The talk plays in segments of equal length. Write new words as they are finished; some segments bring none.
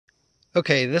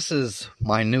Okay, this is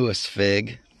my newest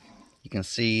fig. You can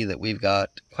see that we've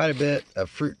got quite a bit of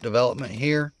fruit development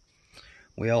here.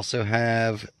 We also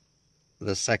have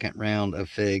the second round of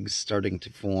figs starting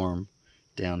to form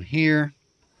down here.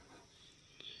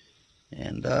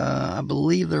 And I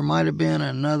believe there might have been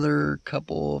another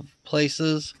couple of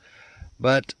places.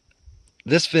 But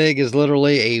this fig is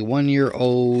literally a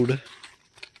 1-year-old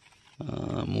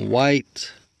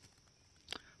white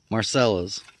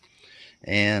Marcellus.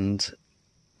 And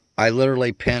I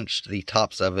literally pinched the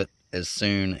tops of it as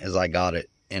soon as I got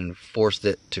it and forced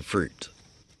it to fruit.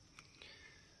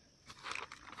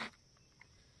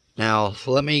 Now,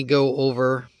 let me go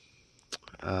over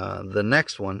the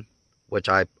next one, which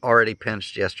I already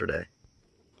pinched yesterday.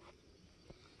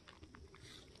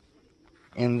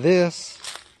 In this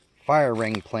fire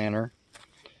ring planter,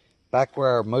 back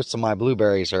where most of my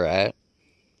blueberries are at,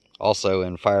 also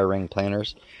in fire ring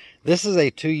planters, this is a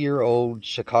 2-year-old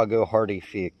Chicago Hardy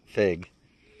fig.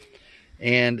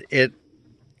 And it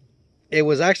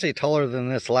was actually taller than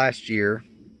this last year.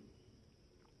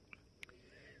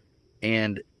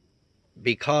 And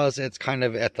because it's kind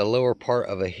of at the lower part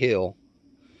of a hill,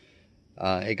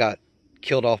 it got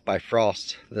killed off by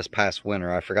frost this past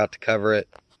winter. I forgot to cover it.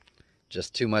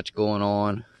 Just too much going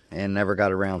on and never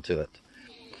got around to it.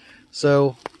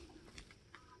 So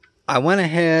I went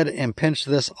ahead and pinched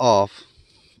this off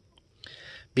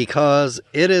because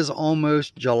it is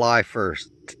almost July 1st.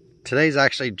 Today's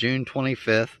actually June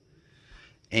 25th.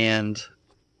 And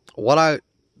the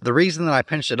reason that I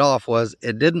pinched it off was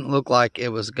it didn't look like it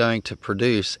was going to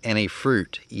produce any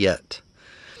fruit yet.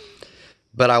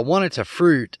 But I want it to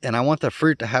fruit, and I want the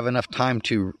fruit to have enough time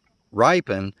to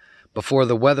ripen before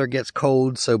the weather gets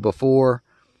cold. So before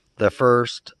the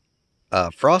first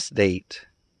frost date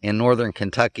in northern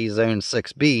Kentucky, zone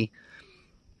 6B,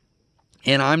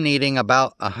 and I'm needing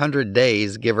about 100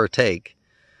 days, give or take,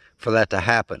 for that to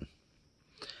happen.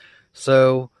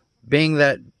 So being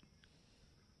that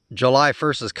July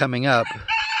 1st is coming up,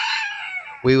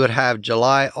 we would have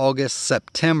July, August,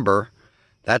 September.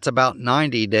 That's about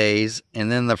 90 days.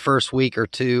 And then the first week or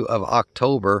two of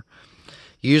October.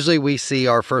 Usually we see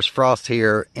our first frost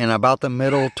here in about the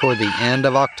middle toward the end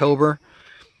of October.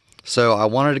 So I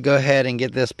wanted to go ahead and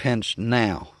get this pinched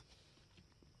now.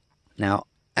 Now,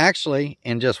 actually,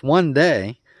 in just one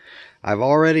day, I've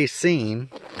already seen,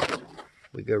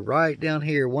 we go right down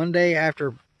here, one day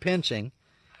after pinching,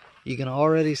 you can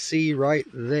already see right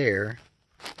there,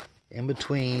 in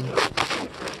between,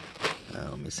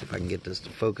 let me see if I can get this to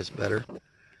focus better.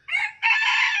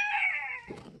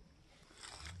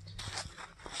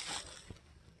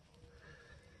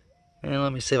 And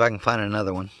let me see if I can find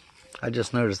another one. I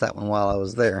just noticed that one while I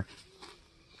was there.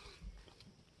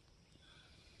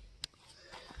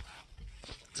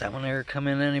 Does that one ever come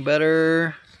in any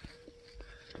better?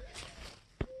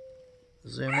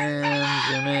 Zoom in,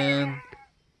 zoom in.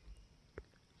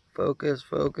 Focus,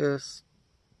 focus.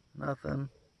 Nothing.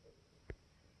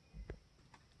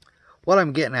 What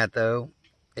I'm getting at, though,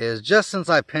 is just since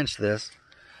I pinched this,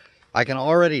 I can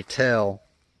already tell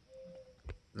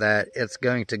that it's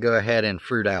going to go ahead and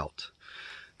fruit out.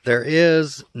 There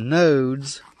is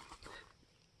nodes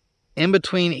in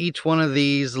between each one of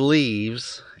these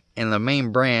leaves and the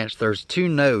main branch. There's 2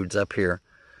 nodes up here.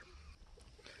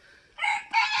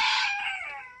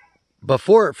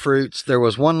 Before it fruits, there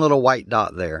was 1 little white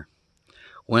dot there.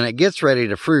 When it gets ready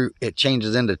to fruit, it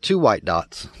changes into 2 white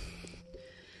dots.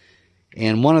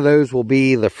 And one of those will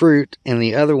be the fruit, and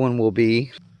the other one will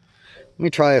be... Let me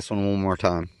try this one more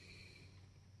time.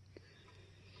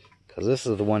 Because this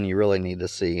is the one you really need to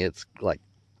see. It's like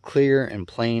clear and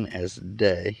plain as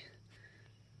day.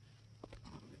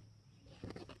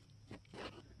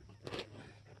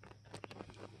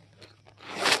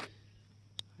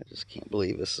 I just can't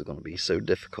believe this is going to be so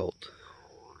difficult.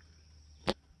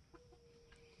 If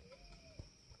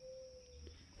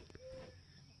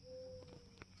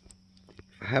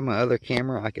I had my other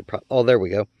camera, I could probably... Oh, there we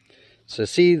go. So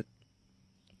see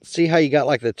how you got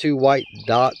like the 2 white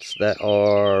dots that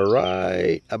are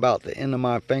right about the end of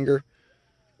my finger?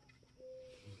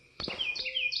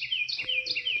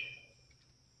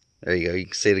 There you go. You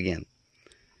can see it again.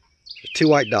 There's 2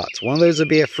 white dots. One of those would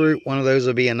be a fruit. One of those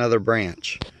would be another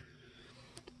branch.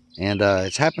 And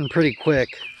it's happened pretty quick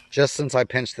just since I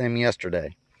pinched them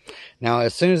yesterday. Now,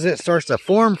 as soon as it starts to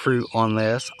form fruit on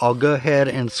this, I'll go ahead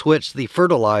and switch the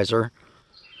fertilizer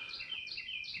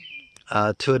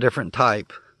to a different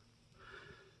type.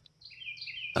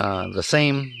 The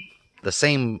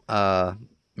same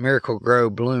Miracle Grow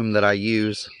bloom that I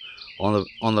use on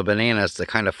the bananas to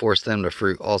kind of force them to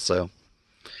fruit also.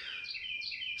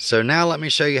 So now let me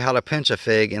show you how to pinch a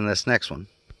fig in this next one.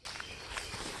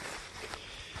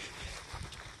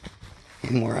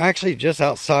 And we're actually just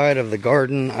outside of the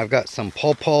garden. I've got some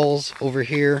pawpaws over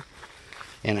here.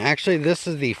 And actually this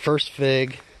is the first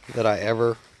fig that I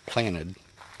ever planted.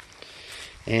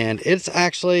 And it's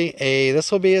actually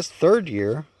this will be its 3rd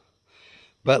year.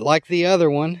 But like the other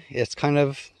one, it's kind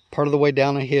of part of the way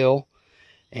down a hill.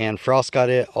 And frost got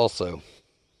it also.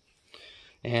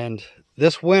 And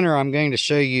this winter I'm going to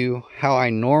show you how I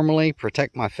normally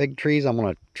protect my fig trees. I'm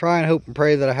going to try and hope and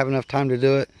pray that I have enough time to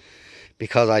do it,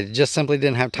 because I just simply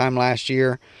didn't have time last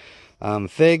year.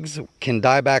 Figs can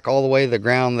die back all the way to the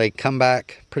ground. They come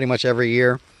back pretty much every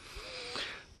year.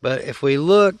 But if we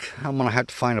look, I'm going to have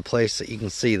to find a place that you can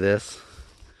see this.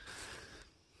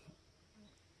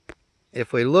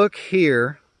 If we look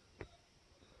here,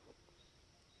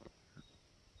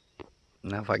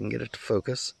 now if I can get it to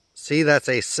focus, see, that's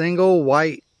a single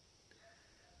white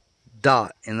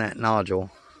dot in that nodule.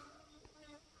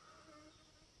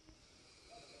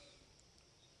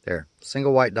 There,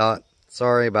 single white dot.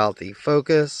 Sorry about the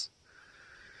focus.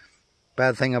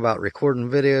 Bad thing about recording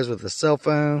videos with the cell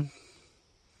phone.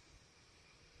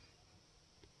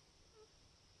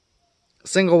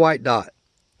 Single white dot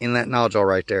in that nodule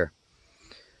right there.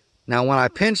 Now when I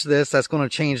pinch this, that's going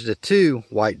to change to 2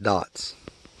 white dots.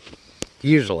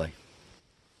 Usually.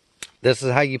 This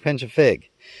is how you pinch a fig.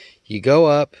 You go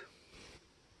up.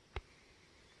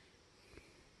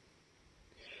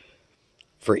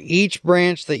 For each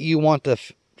branch that you want to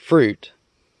fruit,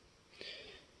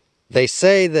 they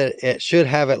say that it should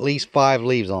have at least 5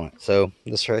 leaves on it. So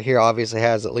this right here obviously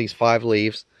has at least 5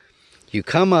 leaves. You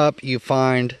come up, you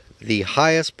find the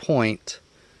highest point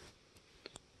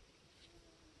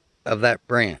of that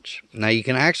branch. Now you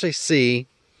can actually see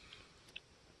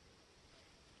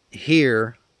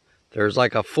here, there's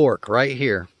like a fork right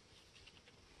here.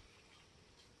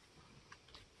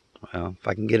 Well, if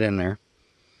I can get in there.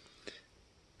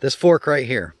 This fork right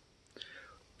here.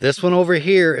 This one over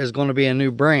here is going to be a new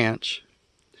branch.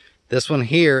 This one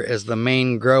here is the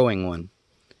main growing one.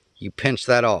 You pinch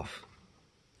that off.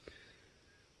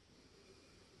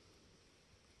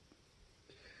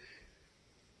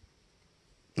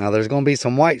 Now there's going to be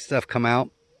some white stuff come out.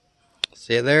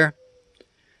 See it there?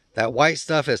 That white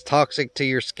stuff is toxic to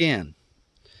your skin.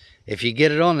 If you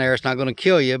get it on there, it's not going to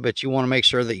kill you, but you want to make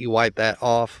sure that you wipe that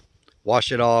off.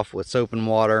 Wash it off with soap and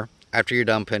water after you're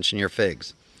done pinching your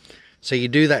figs. So you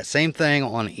do that same thing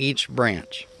on each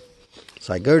branch.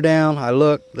 So I go down, I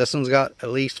look, this one's got at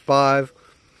least 5.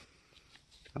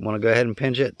 I'm going to go ahead and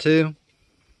pinch it too.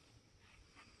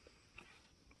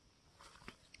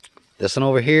 This one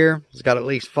over here has got at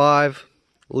least 5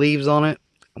 leaves on it.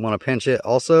 I'm going to pinch it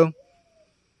also.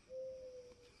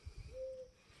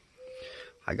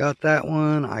 I got that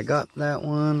one, I got that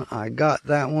one, I got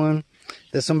that one.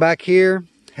 This one back here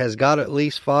has got at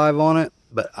least 5 on it,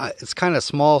 but it's kind of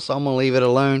small, so I'm going to leave it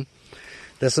alone.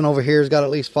 This one over here has got at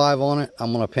least 5 on it.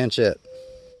 I'm going to pinch it.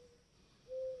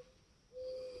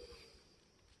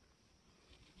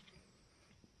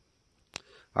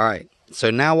 Alright,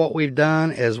 so now what we've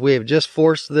done is we have just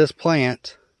forced this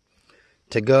plant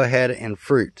to go ahead and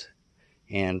fruit.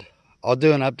 And I'll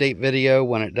do an update video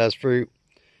when it does fruit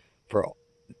for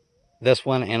this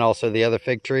one and also the other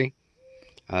fig tree.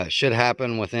 It should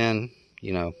happen within,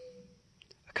 a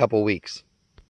couple weeks.